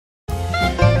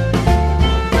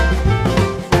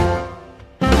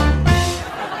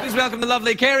welcome the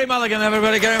lovely Carey Mulligan,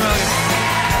 everybody. Carey Mulligan.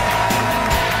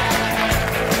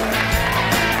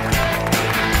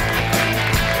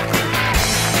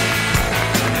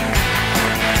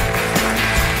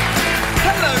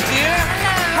 Hello, dear.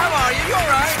 Hello. How are you? You all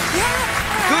right?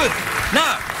 Yeah. Good.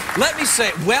 Now, let me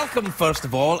say welcome, first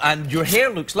of all, and your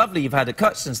hair looks lovely. You've had it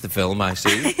cut since the film, I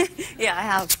see. Yeah, I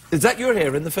have. Is that your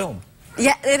hair in the film?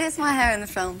 Yeah, it is my hair in the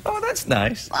film. Oh, that's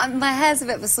nice. My hair's a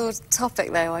bit of a sore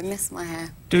topic, though. I miss my hair.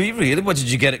 Do you really? What, did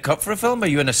you get it cut for a film? Are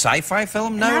you in a sci-fi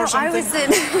film now or something?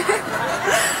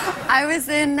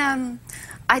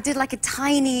 I did like a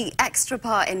tiny extra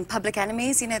part in Public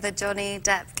Enemies, you know, the Johnny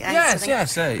Depp Yes,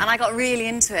 yes. And I got really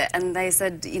into it, and they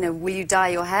said, you know, will you dye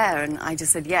your hair? And I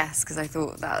just said yes, because I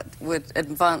thought that would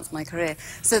advance my career.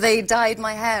 So they dyed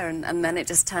my hair, and then it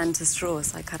just turned to straw,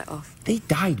 so I cut it off. They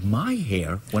dyed my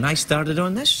hair when I started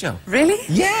on this show. Really?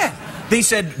 Yeah. They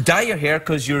said, dye your hair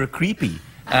because you're creepy.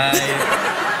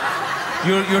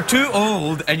 You're too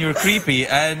old and you're creepy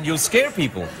and you'll scare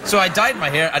people. So I dyed my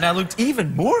hair and I looked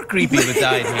even more creepy with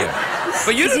dyed hair.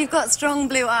 But you've got strong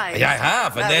blue eyes. Yeah, I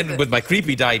have. And then with my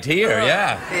creepy dyed hair,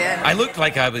 yeah. I looked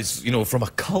like I was, you know, from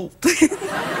a cult.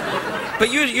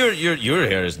 But your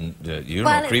hair isn't, you're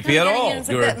not creepy at all.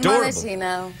 You're adorable.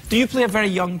 Now. Do you play a very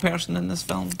young person in this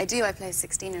film? I do. I play a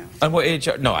 16-year-old. And what age?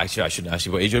 No, actually, I shouldn't ask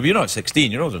you what age. You're not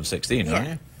 16. You're older than 16, aren't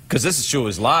you? Because this show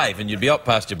is live and you'd be up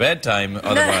past your bedtime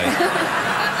otherwise.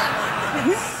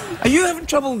 Are you having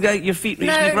trouble getting your feet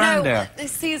reaching the ground there? No,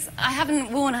 see, I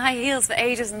haven't worn high heels for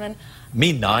ages and then...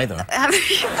 Me neither. And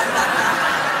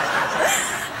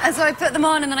so I put them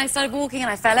on and then I started walking and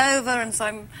I fell over, and so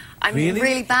I'm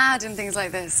really bad in things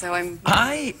like this, so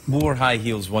I wore high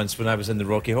heels once when I was in the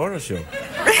Rocky Horror Show. Really?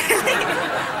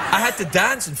 I had to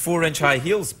dance in 4-inch high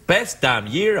heels. Best damn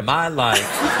year of my life.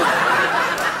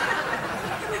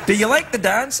 Do you like the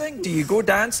dancing? Do you go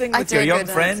dancing with your young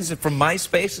friends from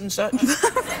MySpace and such?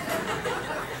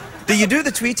 Do you do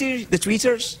the tweeters? The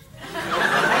tweeters?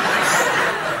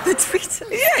 The tweeters?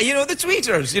 Yeah, you know, the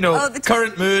tweeters. You know,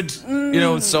 current mood, you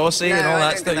know, saucy and all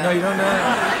that stuff. No, you don't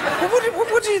know.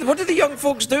 What do the young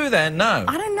folks do then now?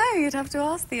 I don't know. You'd have to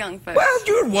ask the young folks. Well,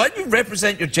 you're one. You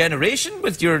represent your generation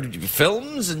with your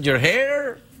films and your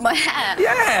hair. My hair?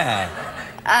 Yeah.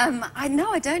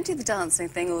 I don't do the dancing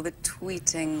thing or the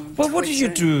tweeting. Well, what do you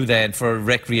do then for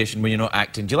recreation when you're not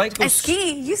acting? Do you like to go... I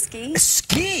ski. You ski?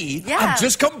 Ski? Yeah. I've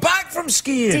just come back from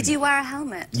skiing. Did you wear a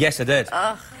helmet? Yes, I did.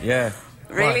 Ugh. Yeah.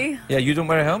 Really? Why? Yeah, you don't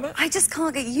wear a helmet? I just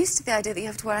can't get used to the idea that you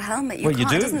have to wear a helmet. You do. It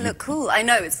doesn't look cool. I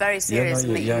know, it's very serious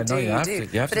and you have to.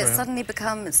 But it's suddenly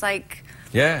become, it's like...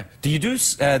 Yeah. Do you do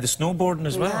the snowboarding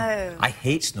as well? No. I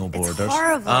hate snowboarders. It's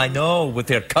horrible. I know, with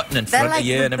their cutting in front of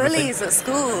you and everything. They're like the bullies at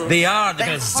school. They are. They're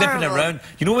kind of zipping around.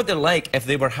 You know what they're like? If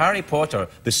they were Harry Potter,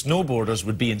 the snowboarders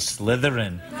would be in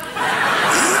Slytherin.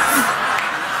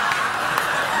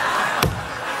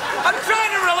 I'm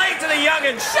trying to relate to the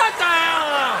young'uns. Shut the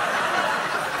hell up!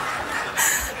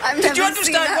 Did you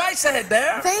understand what I said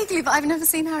there? Vaguely, but I've never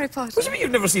seen Harry Potter. What do you mean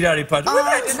you've never seen Harry Potter?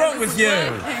 What is wrong with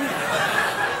you?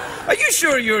 Are you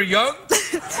sure you're young?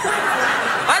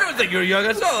 I don't think you're young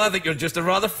at all. I think you're just a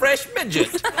rather fresh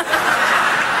midget.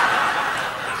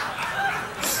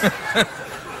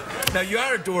 Now, you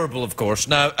are adorable, of course.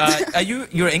 Now,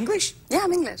 you're English? Yeah,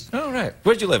 I'm English. Oh, right.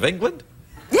 Where do you live? England?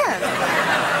 Yeah.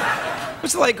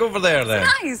 What's it like over there, then?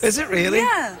 It's nice. Is it really?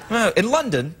 Yeah. Oh, in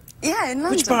London? Yeah, in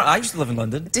London. Which part? I used to live in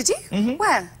London. Did you? Mm-hmm.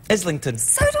 Where? Islington.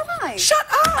 So do I. Shut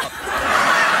up!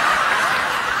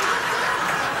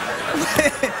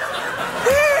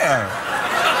 Where?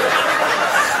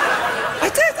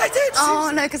 I did.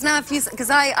 Oh, no, because now because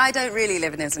I don't really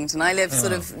live in Islington. I live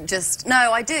sort of just...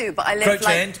 No, I do, but I live Crouch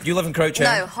End? Do you live in Crouch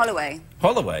End? No, Holloway.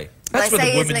 Holloway? That's where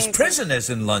the women's prison is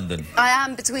in London. I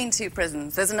am between two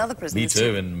prisons. There's another prison. Me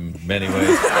too, in many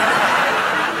ways.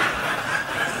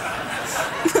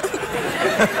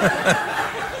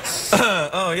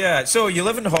 Oh, yeah. So you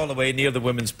live in Holloway near the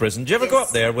women's prison. Do you ever go up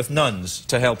there with nuns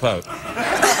to help out? To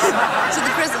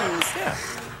the prisons? Yeah.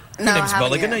 No, Your name's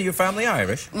Mulligan. Are your family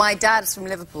Irish? My dad's from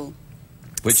Liverpool.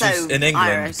 Which is in England,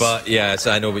 Irish. but yes,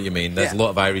 I know what you mean. There's a lot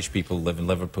of Irish people live in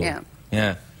Liverpool. Yeah.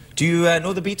 Yeah. Do you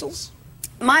know the Beatles?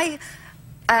 My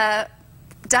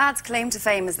dad's claim to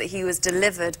fame is that he was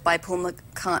delivered by Paul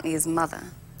McCartney's mother.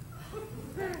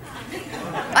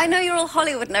 I know you're all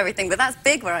Hollywood and everything, but that's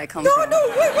big where I come from. No,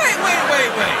 wait.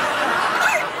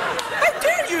 How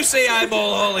dare you say I'm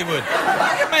all Hollywood? Look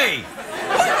at me.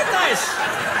 Look at this.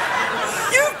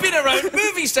 You've been around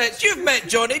movie sets. You've met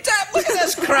Johnny Depp. Look at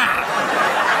this crap.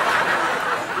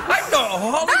 I'm not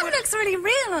Hollywood. That looks really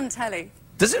real on telly.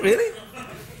 Does it really?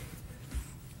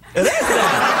 It is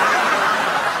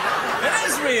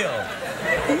real.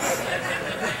 It is real.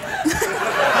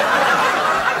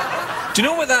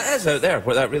 is out there,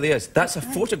 what that really is. That's a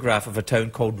photograph of a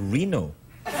town called Reno.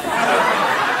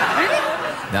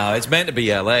 No, it's meant to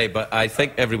be LA, but I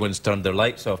think everyone's turned their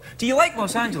lights off. Do you like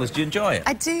Los Angeles? Do you enjoy it?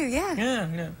 I do, yeah.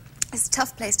 Yeah. It's a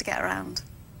tough place to get around.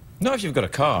 Not if you've got a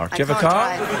car. Do you have a can't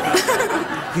car?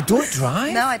 drive. You don't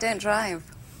drive? No, I don't drive.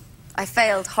 I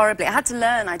failed horribly. I had to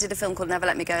learn. I did a film called Never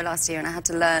Let Me Go last year, and I had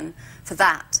to learn for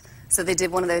that. So they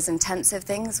did one of those intensive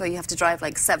things where you have to drive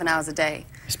like 7 hours a day.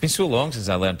 It's been so long since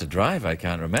I learned to drive, I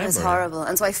can't remember. It was horrible.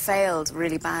 And so I failed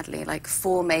really badly, like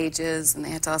 4 majors, and they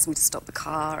had to ask me to stop the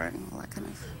car and all that kind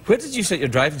of... Where did you sit your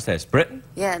driving test? Britain?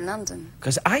 Yeah, in London.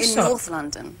 Because in North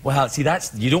London. Well, see,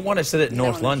 that's... You don't want to sit at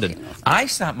North London. I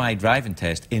sat my driving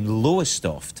test in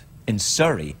Lowestoft, in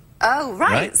Surrey. Oh,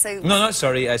 right. So... No, not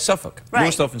Surrey, Suffolk. Right.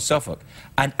 Lowestoft in Suffolk.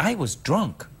 And I was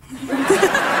drunk.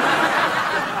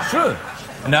 True.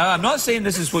 Now, I'm not saying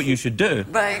this is what you should do,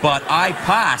 but I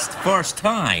passed first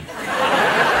time.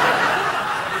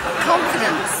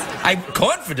 Confidence. I'm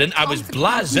confident. I was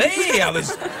blasé. I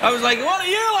was like, what do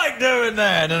you like doing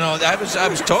there? And all. I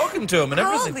was talking to him and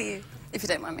everything. How old were you, if you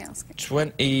don't mind me asking?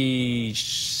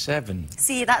 27.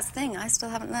 See, that's the thing. I still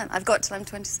haven't learned. I've got till I'm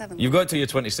 27. You've got till you're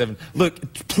 27. Look,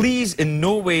 please in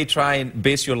no way try and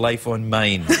base your life on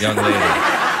mine, young lady.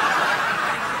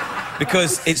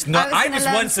 Because it's not... I was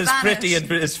once as pretty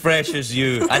and as fresh as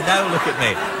you, and now look at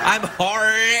me. I'm horrible.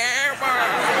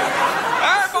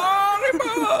 I'm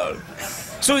horrible.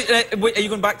 So, are you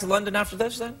going back to London after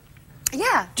this, then?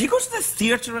 Yeah. Do you go to the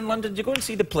theatre in London? Do you go and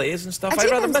see the plays and stuff? I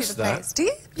rather miss the that. Plays. Do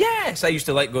you? Yes, I used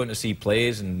to like going to see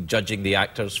plays and judging the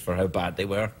actors for how bad they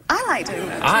were. I like doing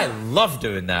that. I love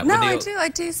doing that. No, I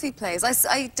do see plays.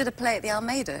 I did a play at the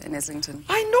Almeida in Islington.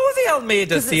 I know the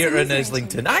Almeida Theatre in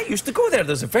Islington. I used to go there.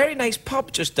 There's a very nice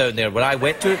pub just down there where I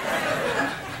went to.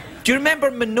 Do you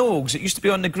remember Minogue's? It used to be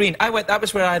on the Green. That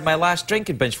was where I had my last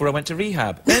drinking binge before I went to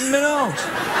rehab. In Minogue's.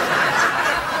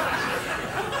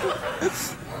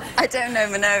 I don't know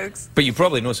Minogue's. But you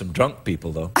probably know some drunk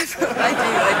people, though. I do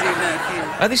know a few.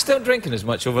 Are they still drinking as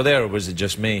much over there, or was it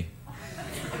just me?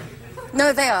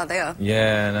 No, they are.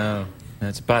 Yeah, no.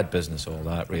 It's bad business, all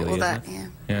that, really, all that,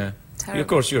 isn't it? Yeah. Of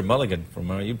course, you're Mulligan from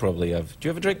where you probably have... Do you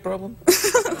have a drink problem?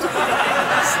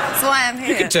 That's why I'm here.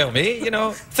 You can tell me, you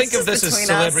know. Think of this as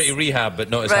celebrity rehab,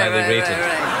 but not as highly rated.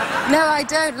 No, I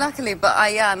don't, luckily, but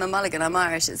I'm a Mulligan. I'm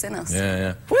Irish. It's in us.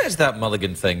 Yeah. What is that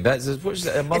Mulligan thing? What is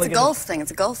that, a Mulligan? It's a golf thing.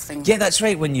 It's a golf thing. Yeah, that's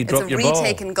right, when you drop your ball. It's a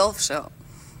retaken golf shot.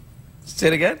 Say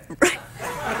it again? A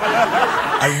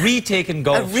retaken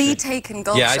golf shot. A retaken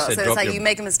golf shot. Said so it's like you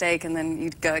make a mistake and then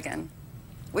you go again.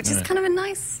 Which is kind of a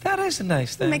nice... That is a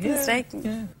nice thing. Make a mistake.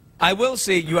 Yeah. I will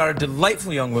say you are a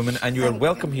delightful young woman and you are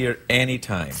welcome here any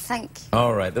time. Thank you.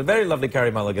 All right. The very lovely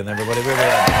Carey Mulligan, everybody. Where we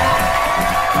are.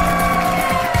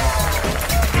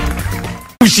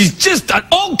 She's just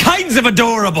all kinds of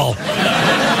adorable.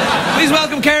 Please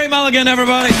welcome Carey Mulligan,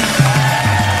 everybody.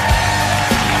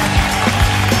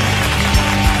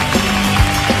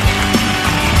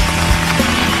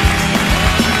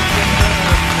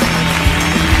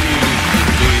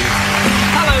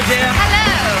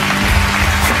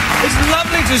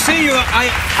 To see you.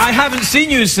 I haven't seen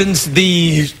you since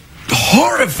the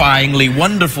horrifyingly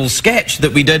wonderful sketch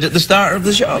that we did at the start of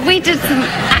the show. We did some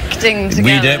acting together.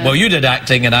 We did. Well, you did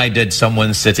acting and I did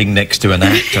someone sitting next to an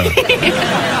actor.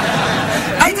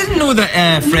 I didn't know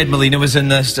that Fred Molina was in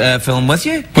this film with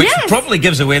you, which probably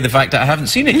gives away the fact that I haven't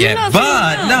seen it yet.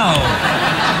 But no,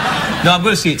 I'm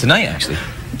going to see it tonight, actually.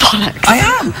 Bollocks. I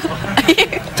am.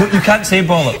 You can't say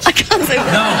bollocks. I can't say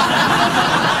bollocks. No.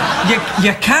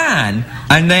 You can,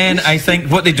 and then I think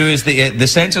what they do is the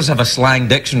censors have a slang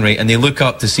dictionary and they look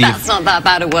up to see That's not that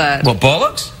bad a word. What,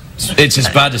 bollocks? It's as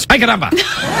bad as... Ay, caramba!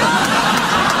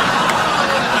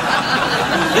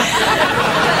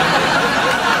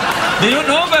 They don't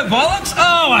know about bollocks?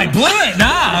 Oh, I blew it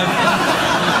now.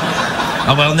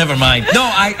 Oh, well, never mind. No,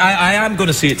 I am going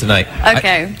to see it tonight.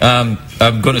 Okay. I'm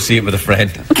going to see it with a friend.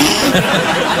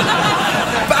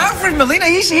 Molina,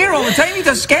 he's here all the time. He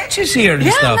does sketches here and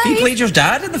stuff. No, he played your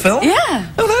dad in the film? Yeah.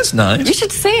 Oh, that's nice. You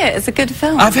should see it. It's a good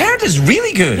film. I've heard it's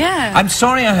really good. Yeah. I'm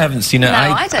sorry I haven't seen it. No,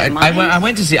 I don't mind. I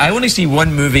went to see... I only see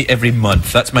one movie every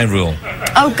month. That's my rule.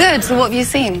 Oh, good. So what have you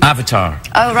seen? Avatar.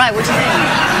 Oh, right. What do you think?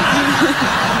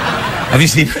 Have you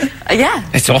seen it? Yeah.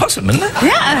 It's awesome, isn't it?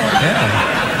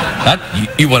 Yeah.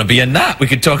 You want to be in that? We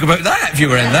could talk about that if you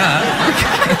were in that.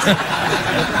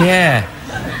 Yeah.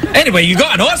 Anyway, you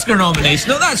got an Oscar nomination.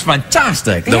 No, that's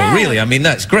fantastic. No, really, I mean,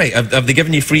 that's great. Have they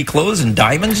given you free clothes and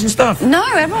diamonds and stuff? No,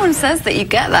 everyone says that you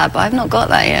get that, but I've not got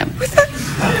that yet.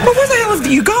 Well, what the hell have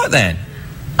you got then?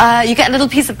 You get a little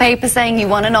piece of paper saying you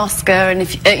won an Oscar, and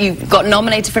if you got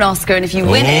nominated for an Oscar, and if you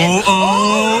win it...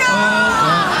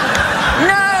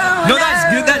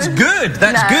 good.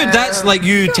 That's good. That's like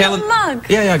you telling. Mug.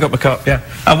 Yeah, I got my cup. Yeah,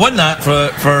 I won that for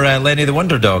Lenny the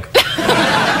Wonder Dog.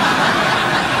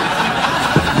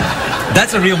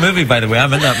 That's a real movie, by the way.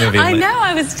 I'm in that movie. I know.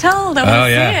 I was told. I want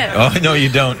to see it. Oh no, you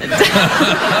don't.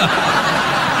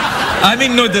 I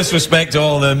mean, no disrespect to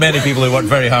all the many people who worked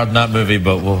very hard in that movie,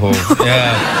 but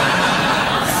yeah.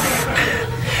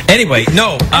 Anyway,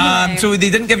 no. So they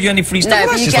didn't give you any free stuff. No,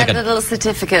 well, but you get a little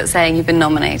certificate saying you've been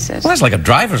nominated. Well, that's like a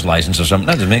driver's license or something,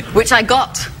 doesn't it? Which I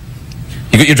got.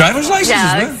 You got your driver's license?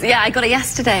 Yeah, as well? yeah, I got it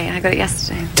yesterday.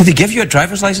 Did they give you a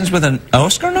driver's license with an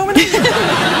Oscar nomination?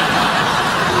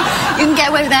 You can get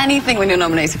away with anything when you're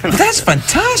nominated for an Oscar. That's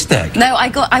fantastic. No,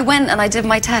 I went and I did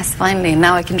my test finally, and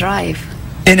now I can drive.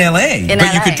 In LA? In but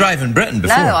LA. You could drive in Britain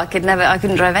before? No, I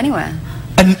couldn't drive anywhere.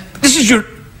 And this is your...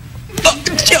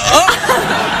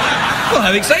 Well,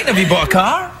 how exciting. Have you bought a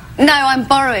car? No, I'm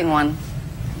borrowing one.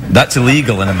 That's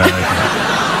illegal in America.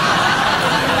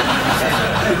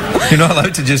 You're not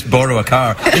allowed to just borrow a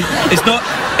car. It's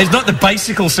not the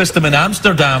bicycle system in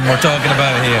Amsterdam we're talking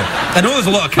about here. I know there's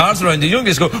a lot of cars around. You don't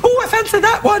just go, oh, I fancy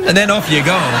that one, and then off you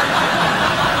go.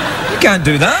 You can't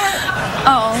do that.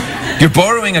 Oh. You're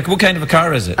borrowing what kind of a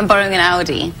car is it? I'm borrowing an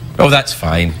Audi. Oh, that's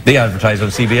fine. They advertise on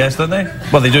CBS, don't they?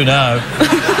 Well, they do now.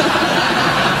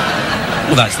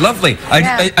 Well, that's lovely.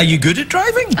 Are you good at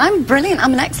driving? I'm brilliant.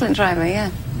 I'm an excellent driver,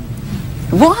 yeah.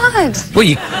 What? Well,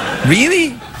 you...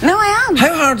 Really? No, I am.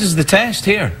 How hard is the test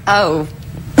here? Oh.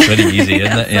 Pretty easy,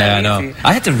 isn't it? Yeah, I know. Easy.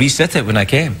 I had to reset it when I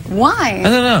came. Why? I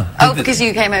don't know. Oh, because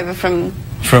you came over from...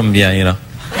 Yeah, you know.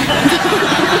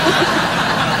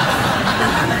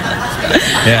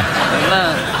 Yeah.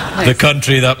 The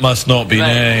country that must not be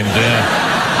named,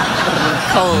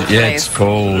 yeah. Cold Yeah, place. it's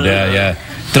cold, yeah.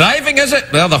 Driving, is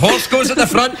it? Well, the horse goes at the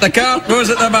front, the cart goes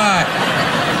at the back.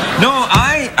 No,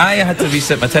 I had to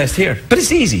reset my test here. But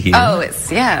it's easy here. Oh, it's,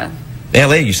 yeah.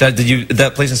 LA, you said,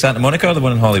 that place in Santa Monica or the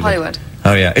one in Hollywood? Hollywood.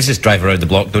 Oh, yeah. It's just drive around the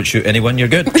block, don't shoot anyone, you're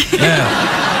good. Yeah.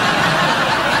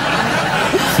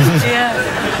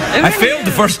 Yeah. I failed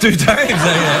the first 2 times.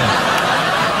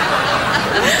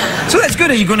 So that's good.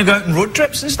 Are you going to go out on road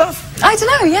trips and stuff? I don't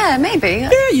know, yeah, maybe.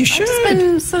 Yeah, you should. I've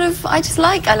just been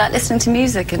I like listening to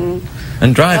music and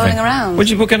driving. going around.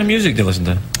 What kind of music do you listen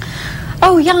to?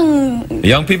 Oh, young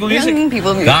people music? Young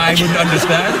people music. That I wouldn't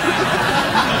understand.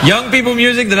 Young people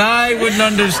music that I wouldn't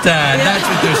understand. That's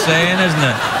what they're saying, isn't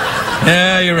it?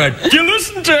 Yeah, you're right. Do you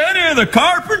listen to any of the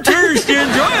Carpenters? Do you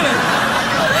enjoy it?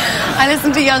 I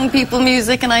listen to young people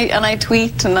music and I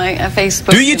tweet and I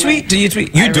Facebook. Do you tweet? Do you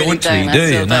tweet? You don't tweet, do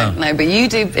you? No, but you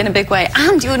do in a big way.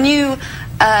 And your new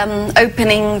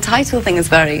opening title thing is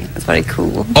very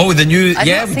cool. Oh, the new...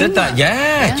 Yeah, we did that.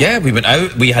 Yeah, we went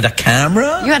out. We had a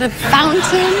camera. You had a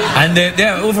fountain. And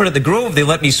over at the Grove, they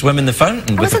let me swim in the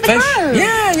fountain with the fish. Grove?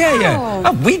 Yeah.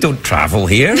 Oh, we don't travel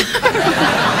here.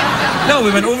 No,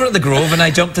 we went over at the Grove and I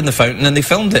jumped in the fountain and they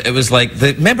filmed it. It was like,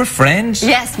 remember Friends?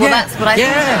 Yes, well that's what I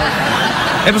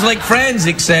thought. It was like Friends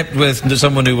except with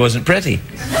someone who wasn't pretty.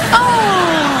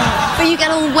 Oh, but you get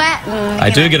all wet and...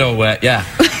 I do get all wet, yeah.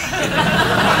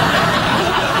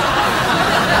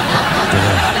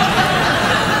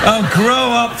 Oh,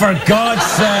 grow up for God's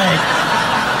sake.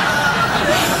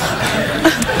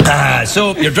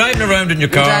 So you're driving around in your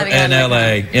car in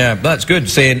LA. Yeah, that's good.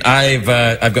 Saying I've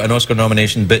got an Oscar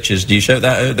nomination, bitches. Do you shout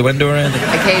that out the window or anything?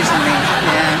 Occasionally,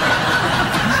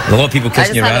 yeah. A lot of people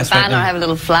kissing your ass. I just have a banner. I have a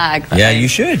little flag. Yeah, you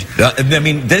should. I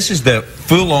mean, this is the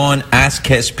full-on ass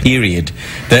kiss period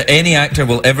that any actor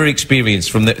will ever experience,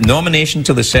 from the nomination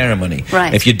to the ceremony.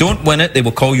 Right. If you don't win it, they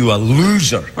will call you a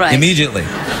loser immediately.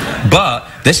 But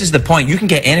this is the point. You can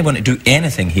get anyone to do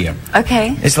anything here.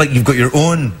 Okay. It's like you've got your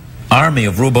own army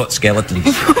of robot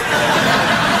skeletons.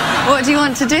 What do you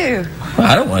want to do? Well,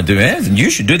 I don't want to do anything. You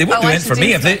should do it. They won't do anything for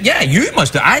me. Yeah, you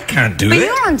must do. I can't do it. But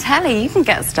you're on telly. You can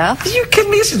get stuff. Are you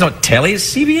kidding me? This is not telly. It's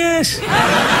CBS.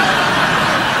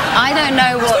 I don't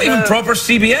know what... It's not even proper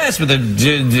CBS with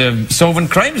the solving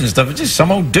crimes and stuff. It's just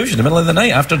some old douche in the middle of the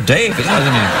night after Dave. It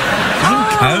doesn't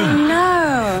count. No.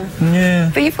 Yeah.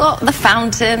 But you've got the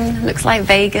fountain. Looks like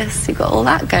Vegas. You've got all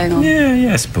that going on.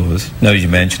 Yeah, I suppose. Now you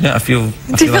mention it, I feel...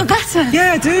 Do you feel better?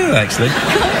 Yeah, I do, actually.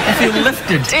 I feel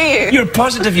lifted. Do you? Your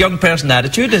positive young person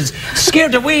attitude has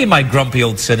scared away my grumpy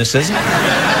old cynicism.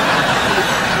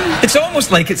 It's almost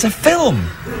like it's a film.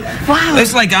 Wow.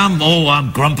 It's like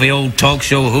I'm grumpy old talk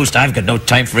show host. I've got no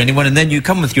time for anyone. And then you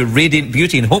come with your radiant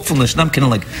beauty and hopefulness, and I'm kind of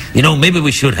like, maybe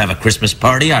we should have a Christmas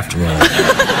party after all.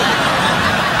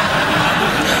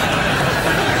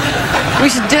 We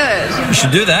should do it. We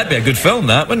should do that. Be a good film,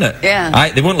 that, wouldn't it?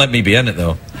 Yeah. They won't let me be in it,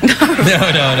 though.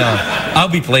 No. I'll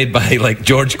be played by, like,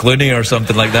 George Clooney or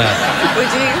something like that.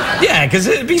 Would you? Yeah, because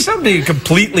it'd be somebody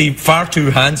completely far too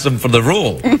handsome for the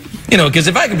role. You know, because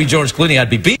if I could be George Clooney, I'd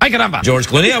be George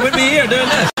Clooney. I wouldn't be here doing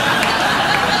this.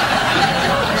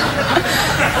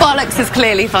 Bollocks is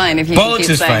clearly fine if you Bollocks keep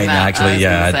is saying fine, that, actually.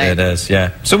 Yeah, it is.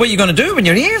 Yeah. So what are you going to do when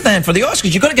you're here then for the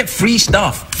Oscars? You've got to get free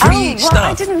stuff. Free stuff.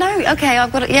 I didn't know. Okay,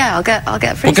 I've got it. Yeah, I'll get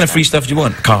free. What kind of free stuff do you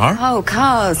want? Car? Oh,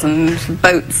 cars and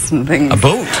boats and things. A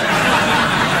boat?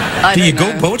 Do you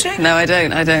go boating? No, I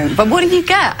don't. But what do you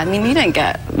get? I mean, you don't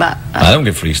get that. I don't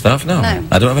get free stuff, no.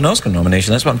 I don't have an Oscar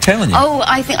nomination, that's what I'm telling you. Oh,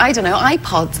 I don't know,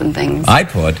 iPods and things.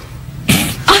 iPod?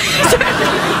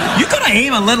 You've got to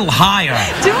aim a little higher.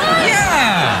 Do I?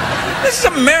 Yeah. This is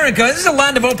America. This is a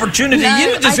land of opportunity. No,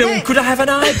 You don't just say, oh, could I have an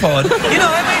iPod? You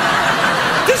know, I mean,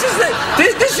 this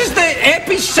is the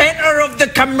epicenter of the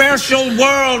commercial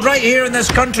world right here in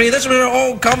this country. This is where it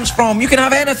all comes from. You can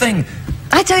have anything.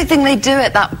 I don't think they do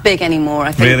it that big anymore.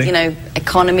 I think, really? You know,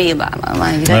 economy, you don't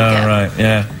get. Right,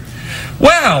 yeah.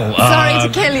 Well, sorry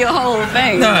to kill your whole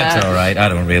thing. No, it's all right. I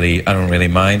don't really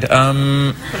mind.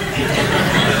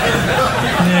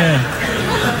 Yeah.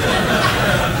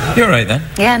 You're all right then.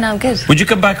 Yeah, no, I'm good. Would you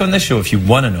come back on this show if you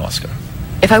won an Oscar?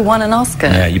 If I won an Oscar?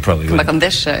 Yeah, you probably would. Come back on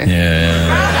this show?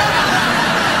 Yeah.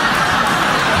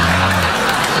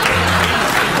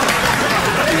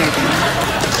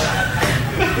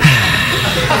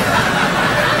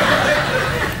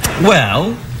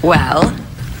 Well,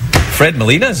 Fred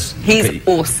Molina's. He's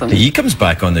awesome. He comes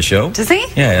back on the show. Does he?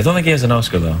 Yeah, I don't think he has an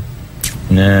Oscar though.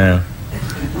 No.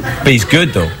 But he's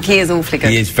good though. He is awfully good.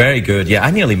 He is very good. Yeah,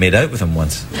 I nearly made out with him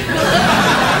once.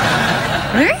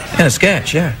 Really? In a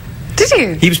sketch, yeah. Did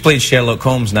you? He was playing Sherlock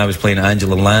Holmes and I was playing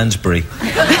Angela Lansbury.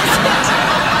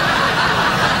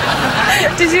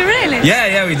 Did you really?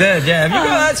 Yeah, we did. Yeah, have you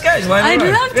got that sketch? I'd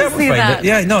love to see that.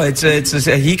 Yeah, no, it's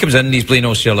he comes in and he's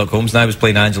playing Sherlock Holmes, and I was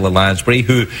playing Angela Lansbury,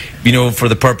 who, you know, for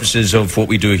the purposes of what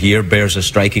we do here, bears a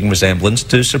striking resemblance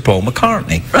to Sir Paul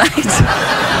McCartney. Right.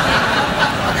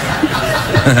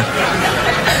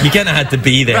 You kind of had to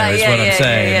be there, right, is what I'm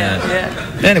saying.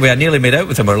 Yeah. Anyway, I nearly made out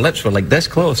with him. Our lips were like this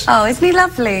close. Oh, isn't he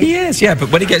lovely? He is, yeah.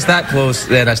 But when he gets that close,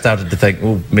 then I started to think,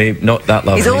 oh, maybe not that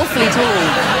lovely. He's awfully tall.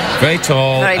 Very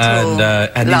tall. Very tall.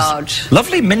 And large.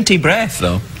 Lovely minty breath,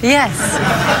 though. Yes.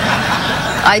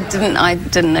 I didn't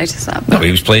notice that. No,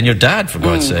 he was playing your dad, for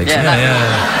God's sake.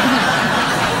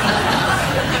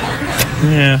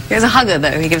 Yeah. He's a hugger,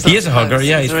 though. He is a hugger,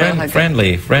 yeah. He's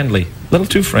friendly. A little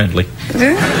too friendly.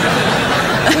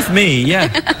 With me, yeah.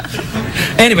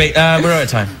 Anyway, we're out of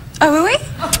time. Oh, were we?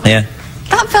 Yeah.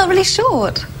 That felt really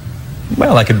short.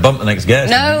 Well, I could bump the next guest.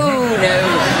 No.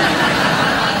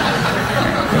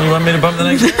 You want me to bump the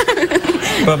next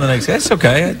guest? Bump the next guest? It's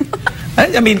okay.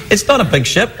 I mean, it's not a big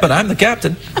ship, but I'm the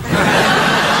captain.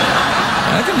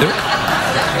 I can do it.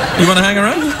 You want to hang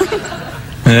around?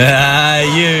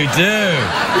 You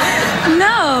do.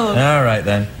 No. All right,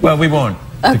 then. Well, we won't.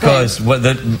 Okay. Because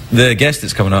the guest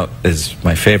that's coming up is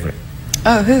my favourite.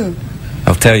 Oh, who?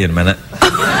 I'll tell you in a minute.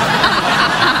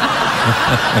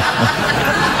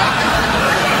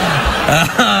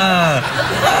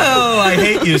 Oh, I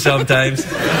hate you sometimes.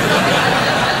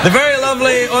 The very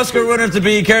lovely Oscar winner to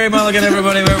be, Carey Mulligan,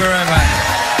 everybody. We'll be right back.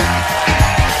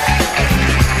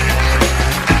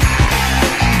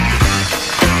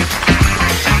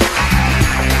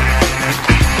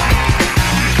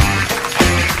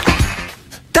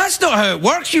 That's not how it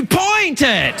works. You point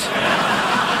it.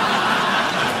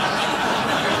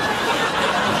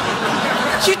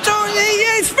 You don't.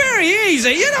 It's very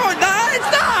easy. You know that.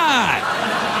 It's not.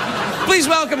 Please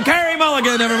welcome Carey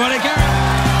Mulligan, everybody. Carey.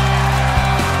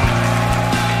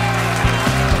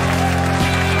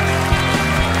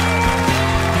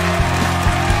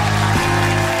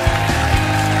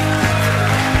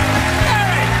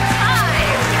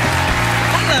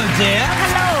 Dear.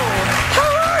 Hello.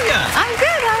 How are you? I'm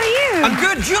good. How are you? I'm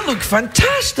good. You look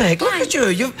fantastic. Look at you.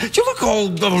 You look all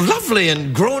lovely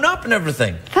and grown up and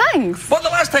everything. Thanks. Well, the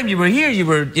last time you were here, you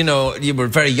were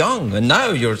very young, and now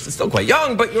you're still quite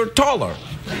young, but you're taller.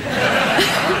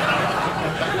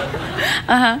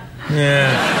 Yeah.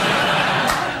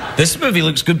 This movie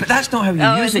looks good, but that's not how you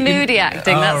use it. Oh, it's moody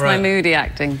acting. That's my moody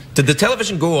acting. Did the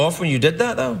television go off when you did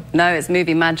that, though? No, it's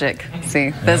movie magic.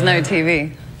 See, there's no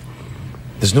TV.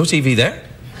 There's no TV there?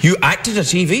 You acted a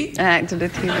TV? I acted a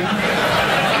TV.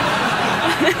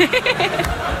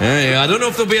 Yeah, I don't know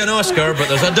if there'll be an Oscar, but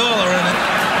there's $1 in it.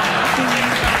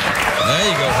 There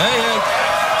you go. Hey.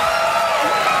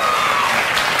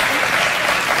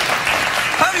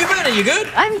 How have you been? Are you good?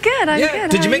 I'm good. I'm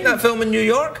good. Did you make that film in New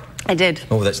York? I did.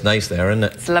 Oh, that's nice there, isn't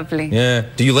it? It's lovely. Yeah.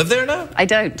 Do you live there now? I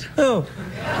don't. Oh.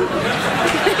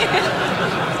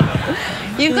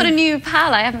 You've got a new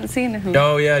pal. I haven't seen him.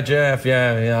 Oh, yeah, Jeff,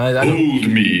 yeah. Hold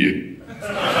me.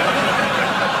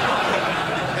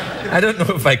 I don't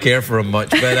know if I care for him much,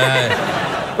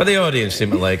 but the audience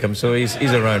seem to like him, so he's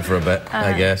around for a bit,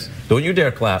 I guess. Don't you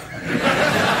dare clap.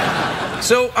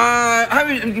 So, how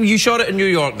you shot it in New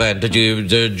York then? Did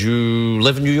you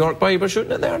live in New York while you were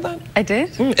shooting it there then? I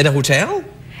did. In a hotel?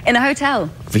 In a hotel.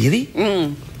 Really?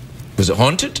 Was it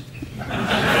haunted?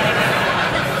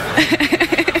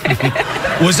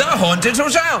 Was that a haunted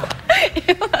hotel?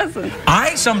 It wasn't.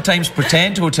 I sometimes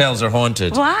pretend hotels are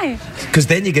haunted. Why? Because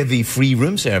then you give the free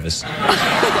room service.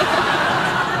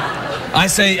 I'll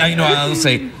say, I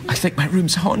think my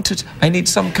room's haunted. I need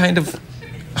some kind of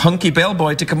hunky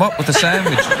bellboy to come up with a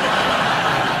sandwich.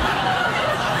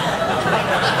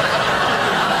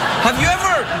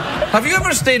 Have you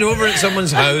ever stayed over at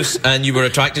someone's house and you were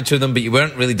attracted to them, but you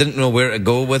didn't know where to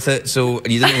go with it, so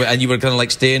you were kind of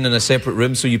like staying in a separate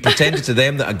room, so you pretended to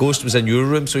them that a ghost was in your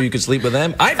room so you could sleep with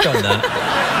them? I've done that.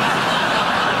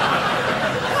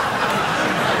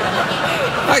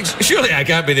 Surely I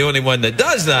can't be the only one that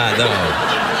does that,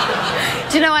 though.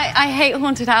 Do you know, I hate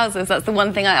haunted houses. That's the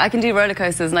one thing. I can do roller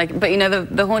coasters, but you know,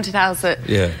 the haunted house that...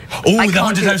 Yeah. Oh, the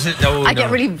haunted house that... Oh, I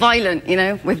get really violent, you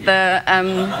know, with the...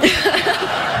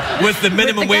 With the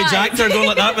minimum wage actor going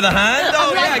like that with a hand?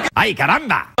 Oh, like, yeah. Ay,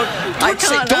 caramba!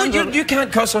 You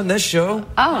can't cuss on this show.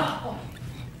 Oh.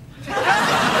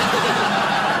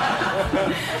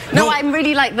 No, I'm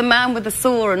really like the man with the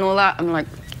saw and all that. I'm like,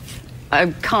 I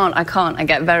can't. I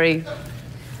get very...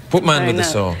 What man with the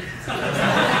saw?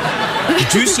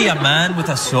 Did you see a man with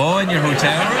a saw in your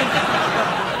hotel room?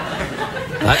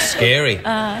 That's scary.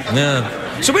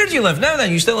 Yeah. So where do you live now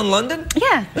then? You still in London?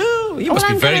 Yeah. Oh, you must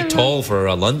be very tall for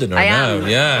a Londoner now.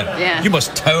 Yeah. You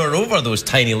must tower over those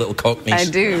tiny little cockneys. I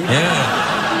do.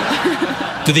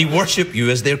 Yeah. Do they worship you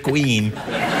as their queen?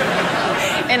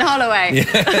 In Holloway. Yeah.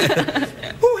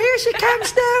 Oh, here she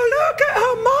comes now. Look at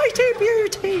her mighty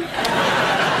beauty.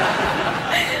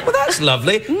 Well, that's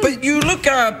lovely. But you look,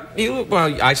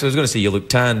 well, actually, I was going to say you look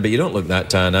tan, but you don't look that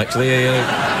tan, actually. I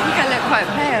think I look quite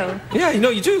pale. Yeah,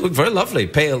 you do look very lovely.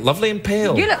 Pale, lovely and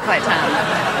pale. You look quite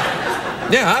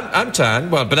tan. Yeah, I'm tan.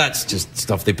 Well, but that's just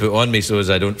stuff they put on me so as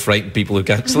I don't frighten people who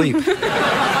can't sleep.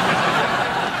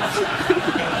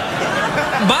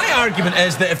 My argument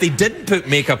is that if they didn't put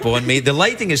makeup on me, the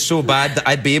lighting is so bad that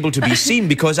I'd be able to be seen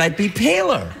because I'd be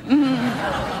paler.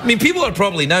 I mean, people are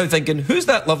probably now thinking, who's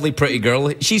that lovely pretty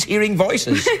girl? She's hearing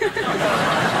voices.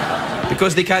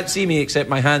 Because they can't see me except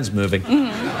my hands moving.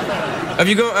 Have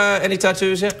you got any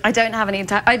tattoos yet? I don't have any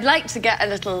I'd like to get a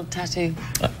little tattoo.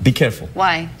 Be careful.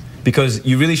 Why? Because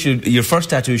you really should... Your first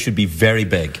tattoo should be very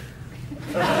big.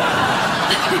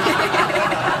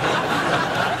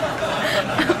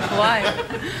 Why?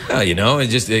 Oh, you know, it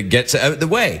gets it out of the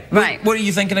way. Right. What are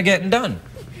you thinking of getting done?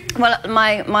 Well,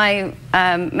 my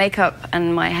makeup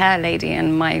and my hair lady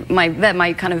and they're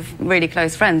my kind of really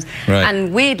close friends. Right.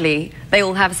 And weirdly, they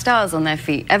all have stars on their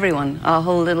feet. Everyone, our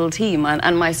whole little team.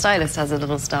 And my stylist has a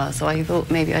little star, so I thought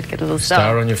maybe I'd get a little star.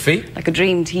 Star on your feet? Like a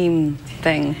dream team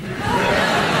thing.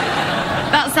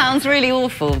 That sounds really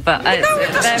awful, but... No,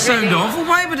 it doesn't sound awful.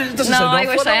 Why would it? It doesn't sound awful.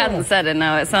 No, I wish I hadn't said it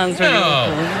now. It sounds really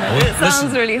awful. Well, it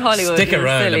sounds really Hollywood. Stick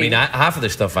around. Silly. I mean, half of the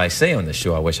stuff I say on the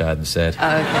show I wish I hadn't said. Oh,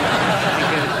 okay. That'd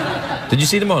be good. Did you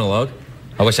see the monologue?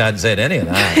 I wish I hadn't said any of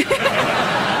that.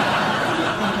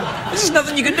 There's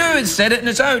nothing you can do. It's said it and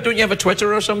it's out. Don't you have a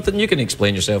Twitter or something? You can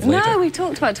explain yourself later. No, we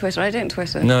talked about Twitter. I don't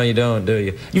Twitter. No, you don't, do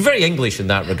you? You're very English in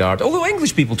that regard. Although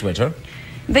English people Twitter.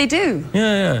 They do.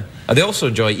 Yeah. And they also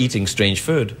enjoy eating strange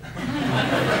food.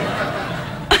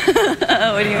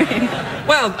 What do you mean?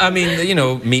 Well, I mean, you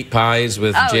know, meat pies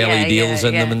with jelly deals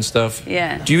in them and stuff.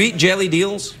 Yeah. Do you eat jelly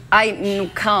deals? I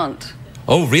can't.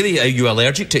 Oh, really? Are you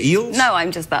allergic to eels? No,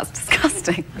 that's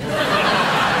disgusting.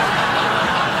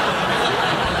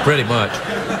 Pretty much.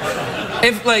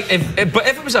 But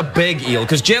if it was a big eel,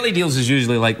 because jelly deals is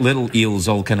usually like little eels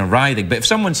all kind of writhing, but if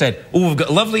someone said, oh, we've got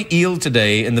a lovely eel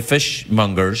today in the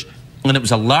fishmongers, and it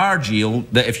was a large eel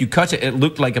that if you cut it, it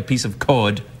looked like a piece of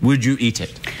cod, would you eat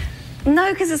it?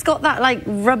 No, because it's got that, like,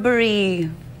 rubbery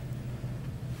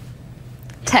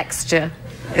texture,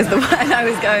 is the word I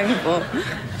was going for.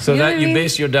 So you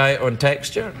base your diet on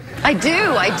texture? I do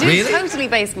Really? Totally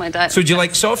base my diet. So do you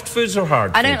like soft foods or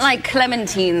hard foods? I don't like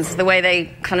clementines, the way they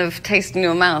kind of taste in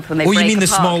your mouth when they break apart. Oh, you mean the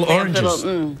small oranges?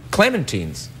 Little,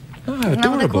 Clementines? Oh, Isn't that what they're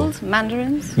adorable. called?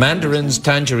 Mandarins? Mandarins,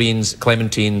 tangerines,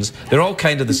 clementines, they're all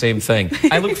kind of the same thing.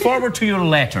 I look forward to your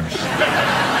letters.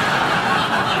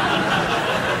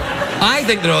 I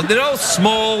think they're all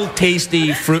small,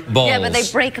 tasty fruit balls. Yeah, but they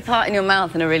break apart in your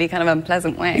mouth in a really kind of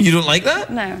unpleasant way. You don't like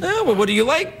that? No. Oh, well, what do you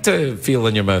like to feel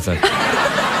in your mouth then?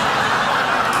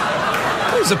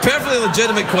 It's a perfectly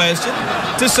legitimate question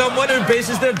to someone who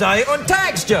bases their diet on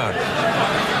texture.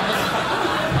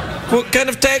 What kind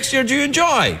of texture do you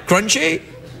enjoy? Crunchy?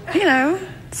 You know,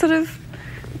 sort of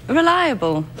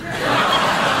reliable.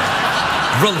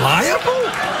 Reliable?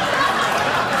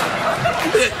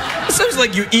 It sounds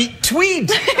like you eat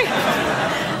tweed.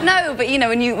 No, but you know,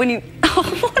 when you... Oh,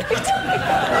 what are you doing?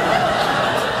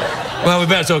 Well, we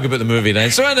better talk about the movie then.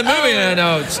 So in the movie, you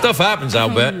know, stuff happens,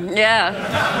 I'll bet. Yeah.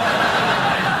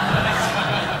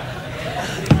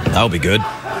 That'll be good.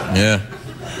 Yeah.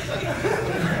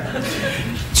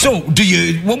 So, what do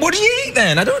you eat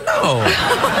then? I don't know.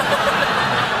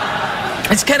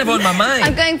 It's kind of on my mind.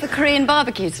 I'm going for Korean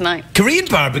barbecue tonight. Korean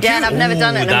barbecue? Yeah, and I've never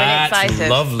done it, and I'm really excited. That's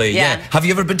lovely, yeah. Have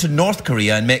you ever been to North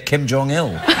Korea and met Kim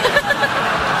Jong-il?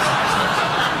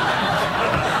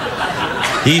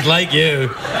 He'd like you.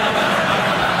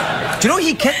 Do you know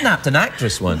he kidnapped an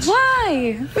actress once?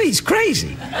 Why? Well, he's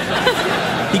crazy.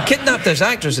 He kidnapped this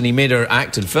actress and he made her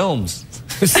act in films.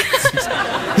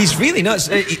 He's really nuts.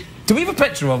 Do we have a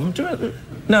picture of him?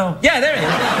 No. Yeah, there he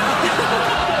is.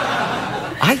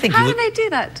 I think How do they do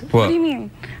that? What do you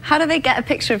mean? How do they get a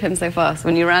picture of him so fast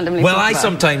when you randomly Well, talk I about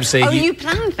sometimes say... Oh, you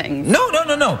plan things? No.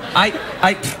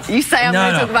 You say I'm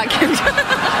going to talk about Kim Jong-un.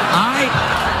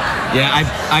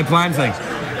 I plan things.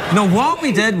 No, what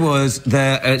we did was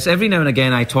it's every now and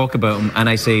again I talk about him and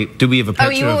I say, do we have a picture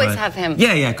of him? Oh, you always have him?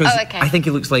 Yeah, because okay. I think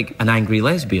he looks like an angry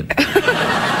lesbian. And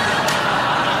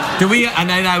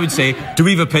then I would say, do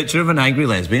we have a picture of an angry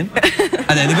lesbian?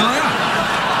 And then they go,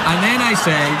 yeah. And then I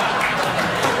say,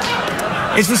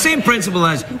 it's the same principle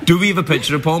as, do we have a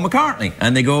picture of Paul McCartney?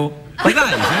 And they go, like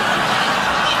that, you see?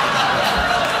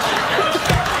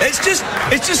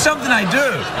 It's just something I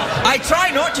do. I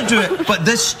try not to do it, but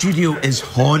this studio is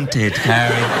haunted,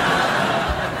 Carey.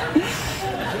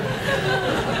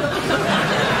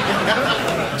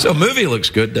 So, movie looks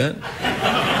good, then.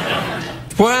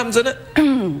 What happens in it?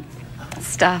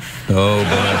 Stuff. Oh,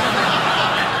 boy.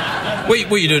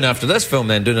 What are you doing after this film,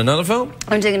 then? Doing another film?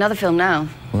 I'm doing another film now.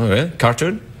 Oh, really?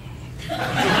 Cartoon?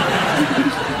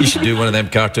 You should do one of them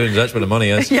cartoons. That's where the money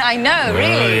is. Yeah, I know,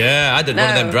 really. Oh, yeah. I did one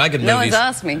of them dragon movies. No one's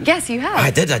asked me. Yes, you have. I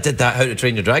did that How to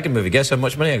Train Your Dragon movie. Guess how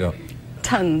much money I got?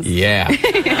 Tons. Yeah.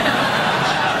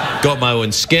 Got my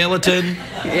own skeleton.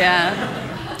 Yeah.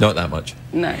 Not that much.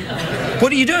 No.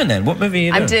 What are you doing then? What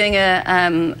movie are you doing?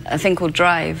 I'm doing a thing called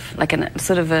Drive, like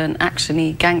sort of an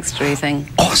action-y, gangstery thing.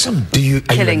 Awesome. Are you a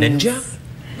ninja?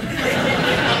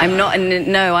 I'm not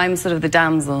no, I'm sort of the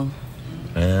damsel.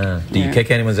 Do you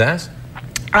kick anyone's ass?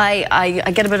 I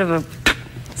get a bit of a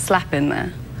slap in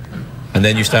there. And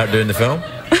then you start doing the film?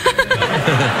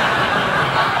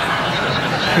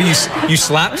 You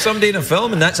slap somebody in a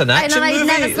film and that's an action movie? I've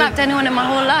never slapped anyone in my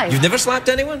whole life. You've never slapped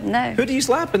anyone? No. Who do you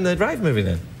slap in the Drive movie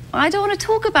then? I don't want to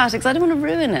talk about it because I don't want to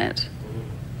ruin it.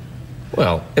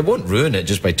 Well, it won't ruin it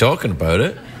just by talking about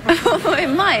it.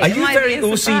 It might. Are you very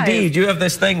OCD? Do you have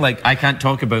this thing like, I can't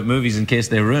talk about movies in case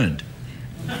they're ruined?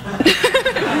 No.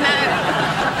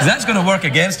 Because that's going to work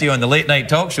against you on the late night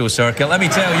talk show circuit, let me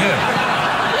tell you.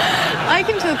 I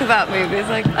can talk about movies.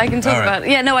 I can talk about...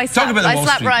 Yeah, no, I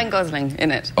slapped Ryan Gosling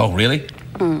in it. Oh, really?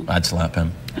 I'd slap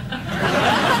him.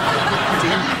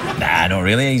 Nah, not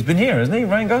really. He's been here, hasn't he,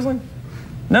 Ryan Gosling?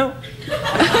 No?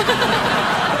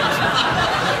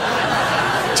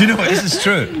 Do you know what? This is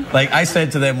true. Like, I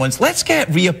said to them once, let's get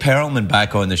Rhea Perlman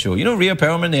back on the show. You know Rhea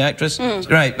Perlman, the actress?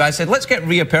 Right. I said, let's get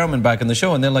Rhea Perlman back on the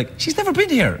show. And they're like, she's never been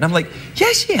here. And I'm like,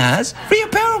 yes, she has. Rhea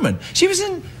Perlman. She was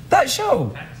in that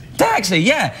show. Taxi,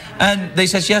 yeah. And they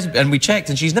said she hasn't, and we checked,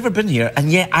 and she's never been here.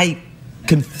 And yet I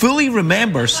can fully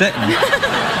remember sitting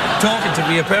talking to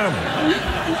Rhea Perlman.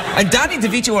 And Danny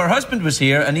DeVito, her husband, was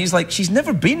here, and he's like, she's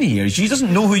never been here. She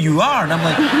doesn't know who you are. And I'm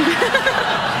like...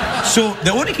 So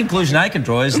the only conclusion I can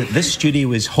draw is that this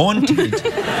studio is haunted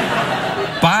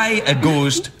by a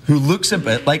ghost who looks a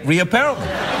bit like Rhea Perlman.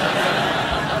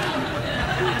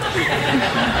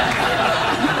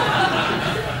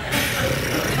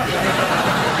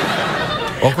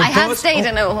 Awkward I have stayed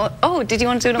in a... Oh, did you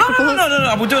want to do an awkward pause?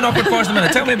 No. We'll do an awkward pause in a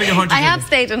minute. Tell me about your haunted house. I have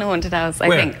stayed in a haunted house, I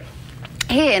think.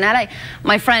 Here in LA.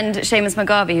 My friend Seamus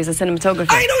McGarvey, who's a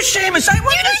cinematographer. I know Seamus. You know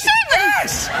Seamus?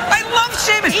 Yes. I love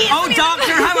Seamus. Oh,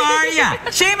 doctor, how are you?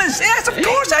 Seamus, yes, of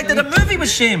course. I did a movie with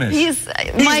Seamus. He's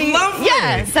lovely.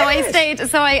 Yeah, so yes. I stayed.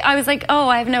 So I was like, oh,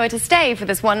 I have nowhere to stay for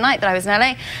this one night that I was in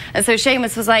LA. And so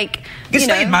Seamus was like, you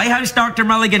stay in my house, Dr.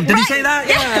 Mulligan. Did he say that?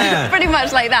 Yeah. Pretty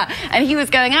much like that. And he was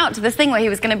going out to this thing where he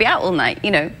was going to be out all night,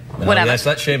 you know. whatever. Yes,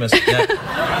 that's Seamus. Yeah.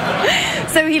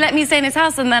 So he let me stay in his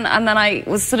house, and then I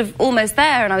was sort of almost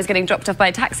there, and I was getting dropped off by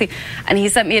a taxi, and he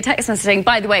sent me a text message saying,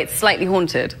 by the way, it's slightly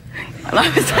haunted. And I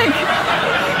was like,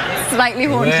 slightly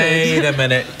haunted. Wait a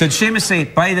minute. Did Seamus say,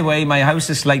 by the way, my house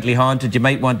is slightly haunted, you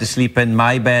might want to sleep in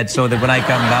my bed so that when I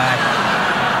come back,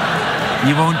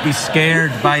 you won't be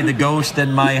scared by the ghost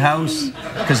in my house,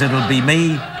 because it'll be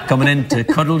me coming in to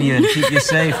cuddle you and keep you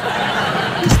safe.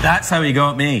 Because that's how he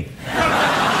got me.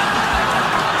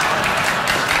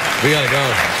 We gotta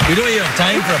go. We don't even have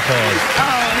time for a pause. Oh,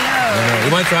 no.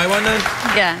 You want to try one then?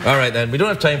 Yeah. All right then. We don't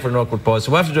have time for an awkward pause,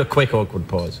 so we'll have to do a quick awkward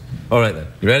pause. All right then.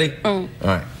 You ready? All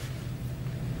right.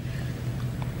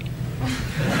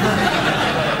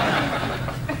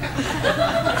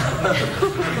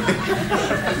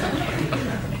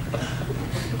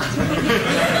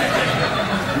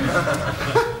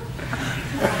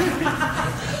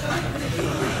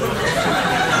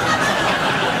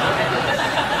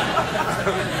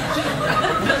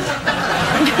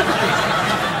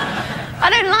 I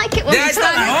don't like it when Yeah, it's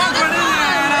not that awkward, is it?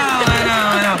 I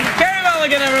know. Carey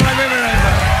Mulligan, everyone. We'll be right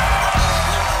back.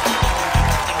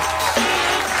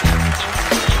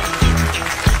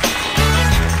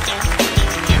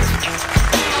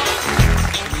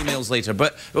 Emails later,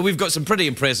 but we've got some pretty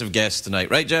impressive guests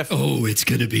tonight, right, Jeff? Oh, it's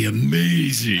going to be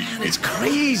amazing. Man, it's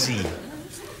crazy.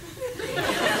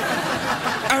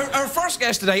 Our first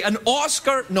guest today, an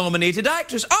Oscar-nominated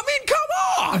actress. I mean, come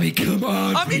on! I mean, come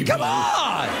on, I mean, come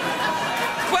on!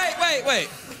 Wait.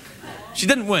 She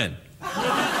didn't win. She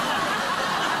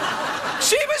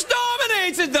was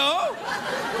nominated, though.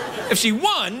 If she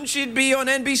won, she'd be on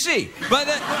NBC. But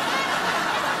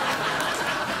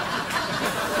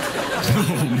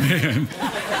Oh, man.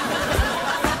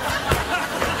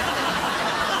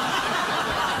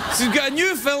 she's got a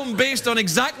new film based on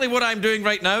exactly what I'm doing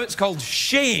right now. It's called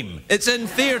Shame. It's in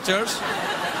theatres.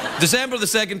 December the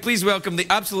 2nd. Please welcome the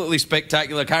absolutely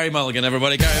spectacular Carey Mulligan,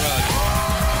 everybody. Carey Mulligan.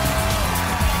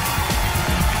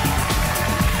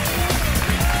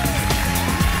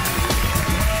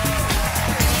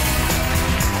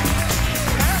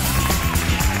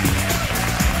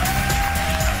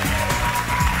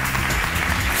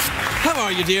 How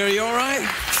are you, dear? Are you all right?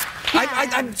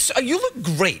 Yeah. You look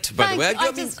great, by the way.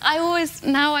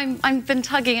 I've been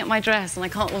tugging at my dress and I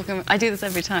can't walk in. I do this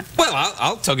every time. Well,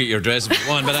 I'll tug at your dress if you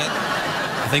want, but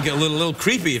I think it's a little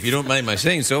creepy if you don't mind my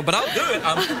saying so, but I'll do it.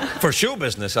 For show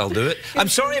business, I'll do it. I'm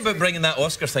sorry about bringing that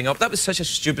Oscar thing up. That was such a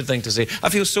stupid thing to say. I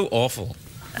feel so awful.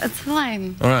 It's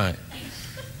fine. All right.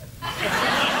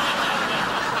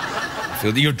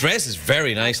 Your dress is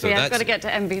very nice, though. Yeah, I've got to get to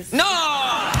NBC. No!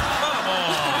 Come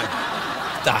on!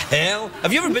 The hell?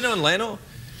 Have you ever been on Leno?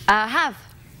 I have.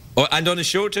 Oh, and on his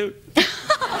show, too?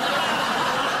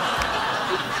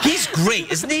 He's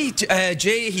great, isn't he,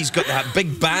 Jay? He's got that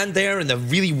big band there and the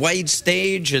really wide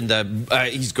stage and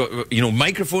he's got,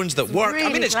 microphones that work. Really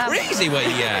I mean, it's clever. crazy what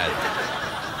he had.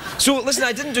 So, listen,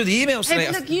 I didn't do the emails tonight.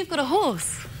 Hey, look, you've got a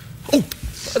horse. Oh,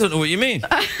 I don't know what you mean.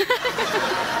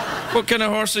 What kind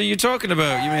of horse are you talking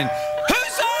about? You mean,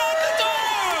 who's on the door?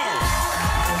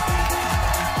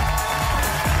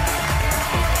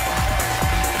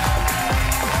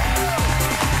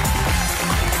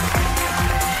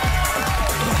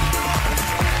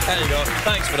 There you go.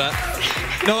 Thanks for that.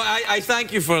 No, I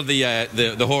thank you for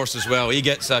the horse as well. He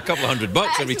gets a couple of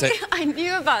 $100 every time. I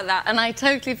knew about that, and I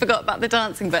totally forgot about the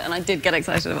dancing bit, and I did get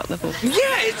excited about the horse.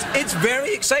 Yeah, it's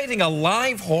very exciting. A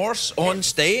live horse on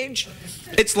stage.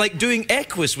 It's like doing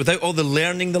Equus without all the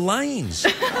learning the lines.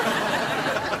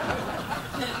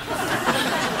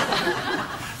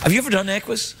 Have you ever done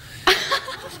Equus?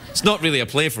 It's not really a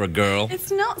play for a girl.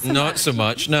 It's not so much. Not so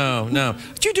much, no.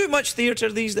 Do you do much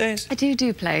theatre these days? I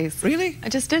do plays. Really? I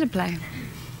just did a play.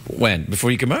 When?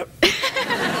 Before you come out?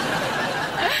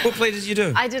 What play did you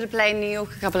do? I did a play in New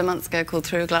York a couple of months ago called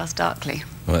Through a Glass Darkly.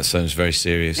 Well, that sounds very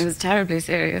serious. It was terribly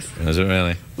serious. Is it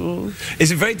really?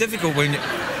 Is it very difficult when...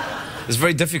 It's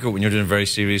very difficult when you're doing a very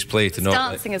serious play to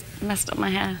not... Dancing has messed up my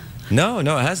hair. No, it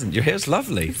hasn't. Your hair's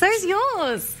lovely. So's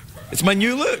yours. It's my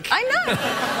new look. I know.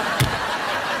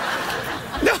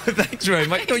 No, thanks very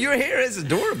much. No, your hair is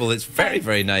adorable. It's very,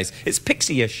 very nice. It's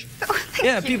pixie-ish. Oh,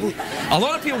 thank you. A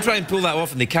lot of people try and pull that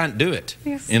off and they can't do it.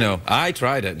 Yes. I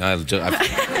tried it and I looked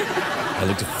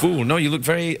a fool. No, you look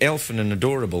very elfin and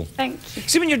adorable. Thank you.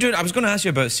 See, when you're doing... I was going to ask you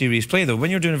about a serious play, though.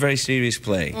 When you're doing a very serious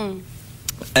play...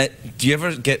 do you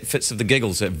ever get fits of the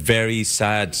giggles at very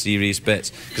sad, serious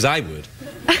bits? Because I would.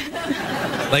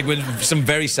 Like when some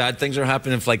very sad things are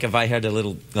happening, like if I heard a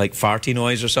little like farty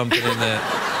noise or something in the,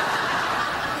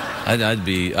 I'd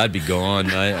be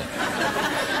gone.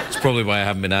 It's probably why I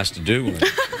haven't been asked to do one.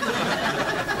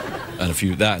 and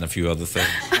a few other things.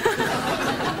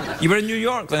 You were in New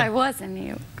York then? I was in New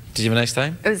York. Did you have a nice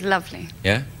time? It was lovely.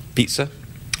 Yeah? Pizza?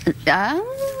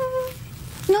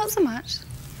 Not so much.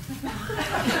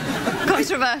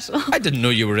 Controversial. I didn't know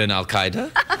you were in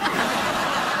Al-Qaeda.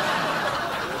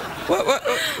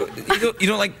 What? You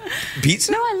don't like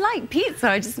pizza? No, I like pizza.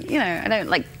 I just, I don't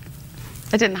like...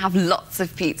 I didn't have lots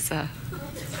of pizza.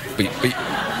 But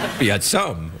you had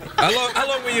some. How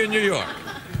long were you in New York?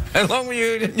 How long were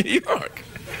you in New York?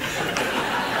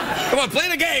 Come on, play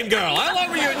the game, girl. How long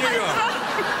were you in New York?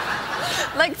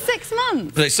 Like 6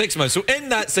 months. Like 6 months. So in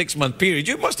that 6-month period,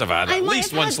 you must have had at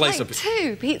least one slice of...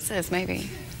 2 pizzas, maybe.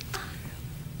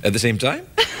 At the same time?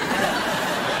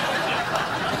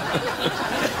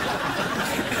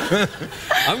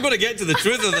 I'm going to get to the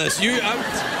truth of this.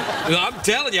 I'm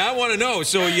telling you, I want to know.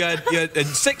 So you had in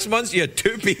 6 months, you had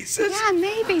 2 pizzas? Yeah,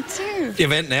 maybe 2. Did you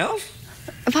have anything else?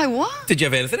 If I what? Did you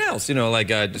have anything else? Like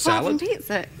a salad? Apart from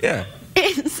pizza? Yeah.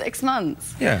 In 6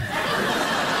 months? Yeah.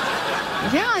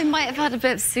 Yeah, I might have had a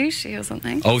bit of sushi or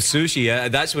something. Oh, sushi, yeah,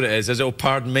 that's what it is. Oh,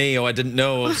 pardon me. Oh, I didn't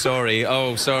know. Oh, sorry.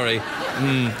 Oh, sorry.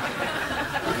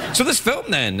 So this film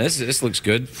then, this looks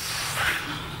good.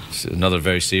 It's another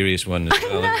very serious one as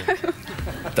well. I know.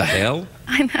 The hell?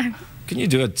 I know. Can you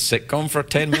do a sitcom for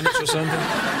 10 minutes or something?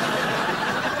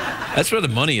 That's where the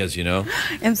money is, In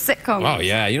sitcoms. Oh,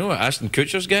 yeah. You know what Ashton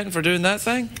Kutcher's getting for doing that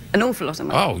thing? An awful lot of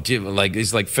money. Oh, gee,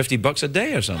 it's like $50 a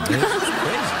day or something.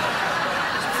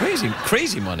 It's crazy.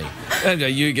 Crazy money. And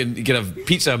you can have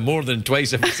pizza more than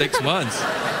twice every 6 months.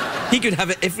 He could have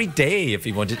it every day if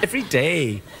he wanted. Every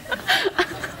day.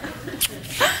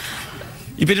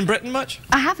 You been in Britain much?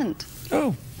 I haven't.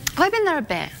 Oh. I've been there a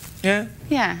bit. Yeah?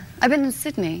 Yeah. I've been in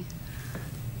Sydney.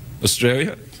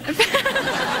 Australia?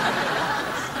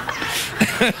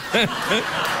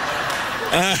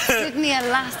 Sydney,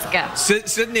 Alaska.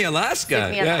 Sydney,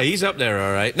 Alaska? Yeah, he's up there,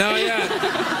 all right. No, yeah.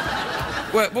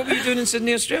 What were you doing in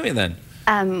Sydney, Australia, then?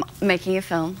 Making a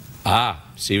film. Ah,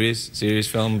 serious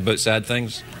film about sad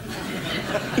things?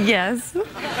 Yes. No,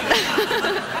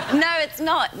 it's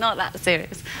not that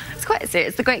serious. It's quite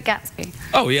serious. The Great Gatsby.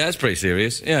 Oh, yeah, it's pretty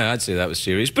serious. Yeah, I'd say that was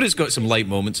serious. But it's got some light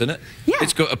moments in it. Yeah.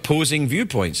 It's got opposing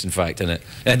viewpoints, in fact, in it.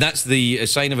 And that's the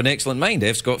sign of an excellent mind.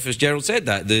 F. Scott Fitzgerald said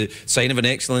that. The sign of an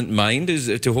excellent mind is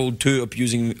to hold 2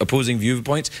 opposing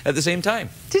viewpoints at the same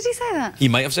time. Did he say that? He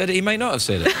might have said it, he might not have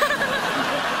said it.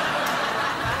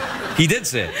 He did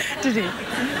say it. Did he?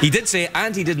 He did say it,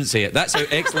 and he didn't say it. That's how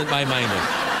excellent my mind is.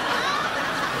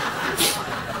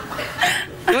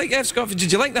 You like F. Scott?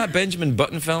 Did you like that Benjamin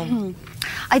Button film?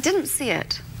 I didn't see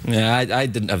it. Yeah, I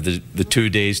didn't have the 2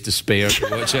 days to spare to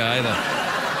watch it either.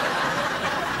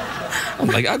 I'm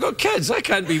like, I got kids. I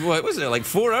can't be, what was it, like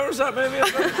 4 hours that movie?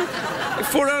 Like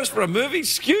 4 hours for a movie?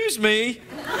 Excuse me.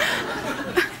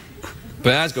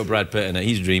 But it has got Brad Pitt in it.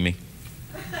 He's dreamy.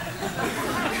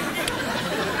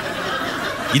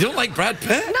 You don't like Brad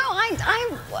Pitt? No,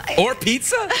 Or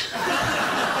pizza?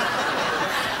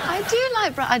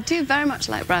 I do very much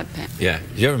like Brad Pitt. Yeah.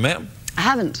 Have you ever met him? I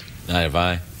haven't. Neither have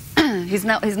I. He's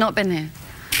not been here.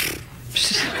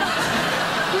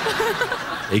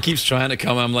 He keeps trying to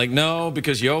come. I'm like, no,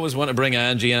 because you always want to bring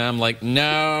Angie, and I'm like,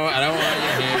 no, I don't want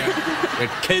you here. Your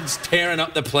kids tearing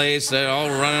up the place. They're all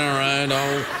running around.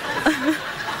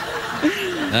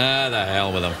 The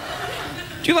hell with them.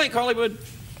 Do you like Hollywood?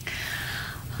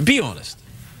 Be honest.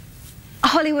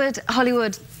 Hollywood.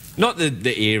 Not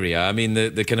the area. I mean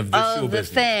the kind of the show the business.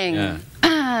 thing. Yeah.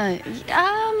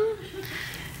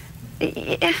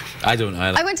 Yeah. I don't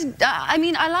either. I went to. I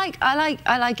mean, I like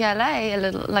LA a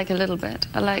little bit.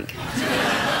 I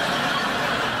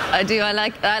do. I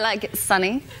like it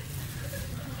sunny.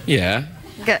 Yeah.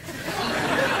 Good.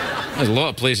 There's a lot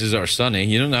of places that are sunny.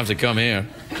 You don't have to come here.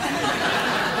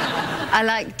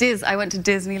 I went to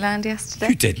Disneyland yesterday.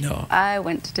 You did not. I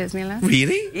went to Disneyland.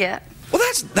 Really? Yeah. Well,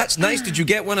 that's nice. Did you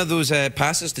get one of those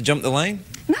passes to jump the line?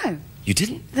 No. You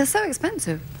didn't? They're so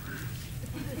expensive.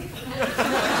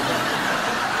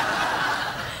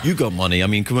 You got money. I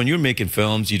mean, come on, you're making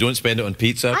films. You don't spend it on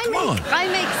pizza. Come on. I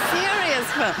make serious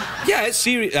films. Yeah, it's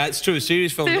serious. That's true.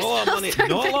 Serious films. Not a lot of money.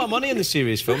 Not a lot of money in the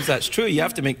serious films. That's true. You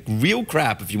have to make real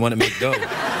crap if you want to make dough.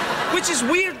 Which is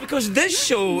weird because this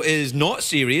show is not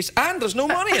serious and there's no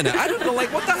money in it. I don't know,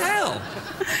 like, what the hell?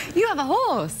 You have a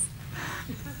horse.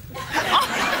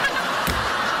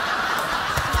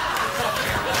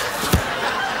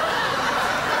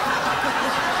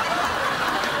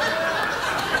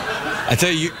 I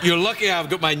tell you, you're lucky I've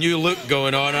got my new look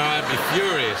going on or I'd be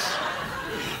furious.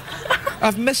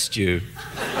 I've missed you.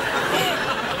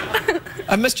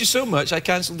 I missed you so much I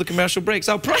cancelled the commercial breaks.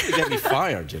 That'll probably get me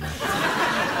fired, you know.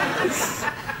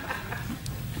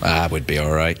 I would be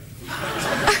all right.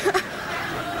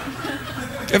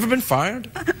 Ever been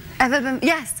fired? Ever been?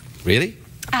 Yes, Really?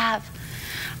 I have.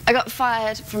 I got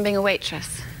fired from being a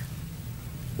waitress.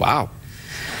 Wow.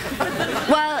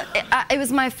 Well, it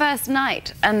was my first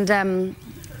night, and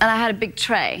I had a big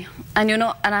tray, and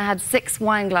I had 6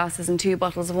 wine glasses and 2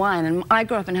 bottles of wine, and I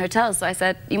grew up in hotels, so I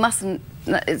said, you mustn't.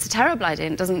 It's a terrible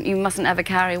idea. You mustn't ever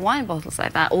carry wine bottles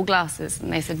like that, or glasses.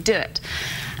 And they said, do it.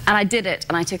 And I did it,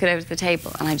 and I took it over to the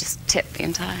table, and I just tipped the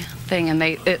entire thing, and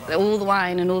all the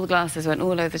wine and all the glasses went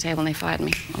all over the table, and they fired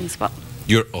me on the spot.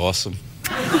 You're awesome.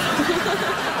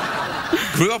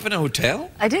 Grew up in a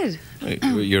hotel? I did.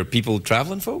 You're people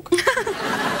traveling folk?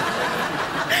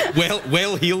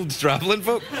 Well-heeled traveling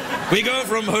folk? We go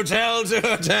from hotel to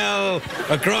hotel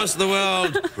across the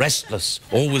world. Restless,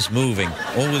 always moving,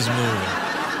 always moving.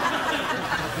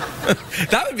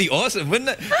 That would be awesome,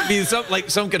 wouldn't it? Be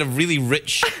some kind of really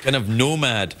rich kind of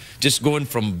nomad, just going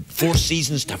from 4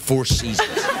 seasons to 4 seasons.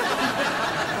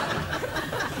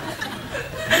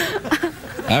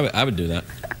 I would do that.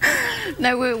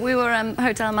 No, we were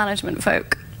hotel management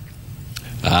folk.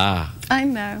 Ah. I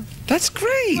know. That's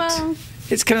great. Well,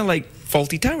 it's kind of like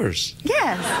Faulty Towers.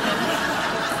 yes.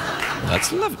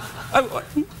 That's lovely.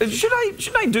 Should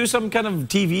I do some kind of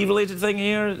TV related thing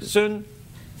here soon?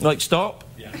 Like stop?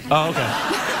 Yeah. Oh, okay.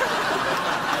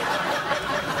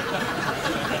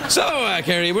 So,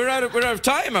 Carey, we're out of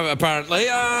time apparently.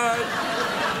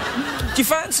 Do you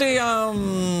fancy a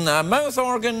mouth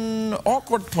organ,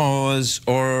 awkward pause,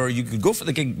 or you could go for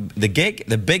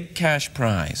the big cash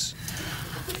prize?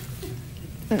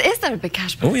 Is there a big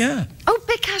cash prize? Oh yeah. Oh,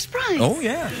 big cash prize. Oh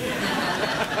yeah.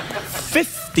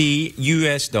 $50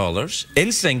 US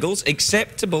in singles,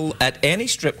 acceptable at any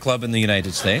strip club in the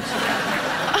United States.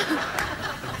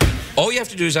 All you have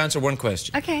to do is answer one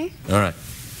question. Okay. All right.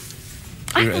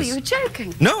 I thought you were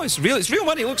joking. No, it's real. It's real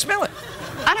money. Look, smell it.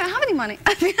 I don't have any money.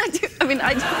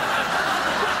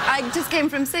 I just came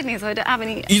from Sydney, so I don't have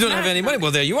any. You don't have any money?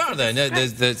 Well, there you are then.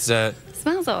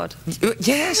 Smells odd.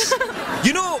 Yes.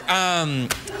 You know,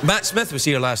 Matt Smith was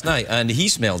here last night, and he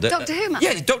smelled it. Doctor Who, Matt?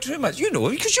 Yeah, Doctor Who, Matt. You know,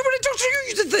 because you were in Doctor Who.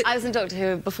 You did the... I was in Doctor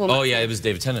Who before. Oh, yeah, it was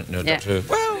David Tennant. No, yeah. Doctor Who.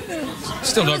 Well,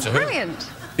 still Doctor Who. Brilliant.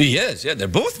 He is, yeah. They're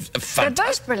both fantastic. They're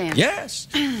both brilliant. Yes.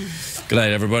 Good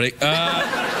night, everybody.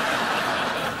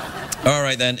 All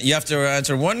right, then. You have to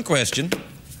answer one question,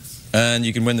 and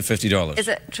you can win the $50. Is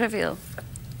it trivial?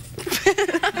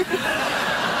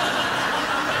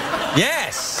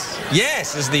 Yes.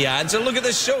 Yes is the answer. Look at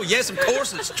this show. Yes, of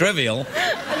course it's trivial.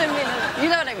 I don't mean it. You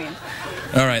know what I mean.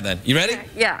 All right, then. You ready?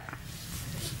 Yeah.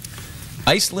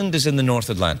 Iceland is in the North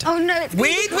Atlantic. Oh, no, it's...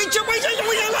 Wait.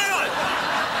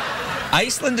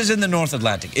 Iceland is in the North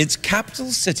Atlantic. Its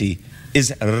capital city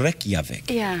is Reykjavik.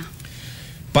 Yeah.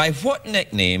 By what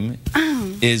nickname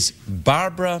is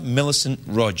Barbara Millicent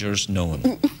Rogers known?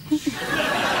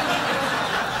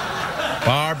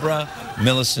 Barbara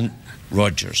Millicent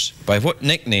Rogers. By what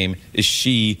nickname is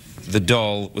she, the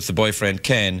doll with the boyfriend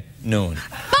Ken, known?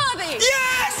 Barbie!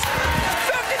 Yes!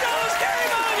 $50, Carey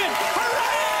Mulligan!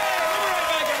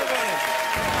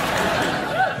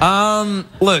 Hooray!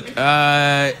 Look,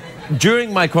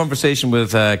 during my conversation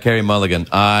with Carey Mulligan,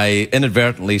 I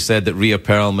inadvertently said that Rhea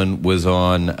Perlman was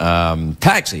on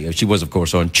Taxi. She was, of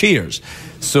course, on Cheers.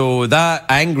 So that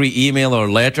angry email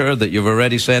or letter that you've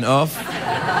already sent off,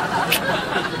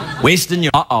 wasting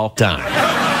your time.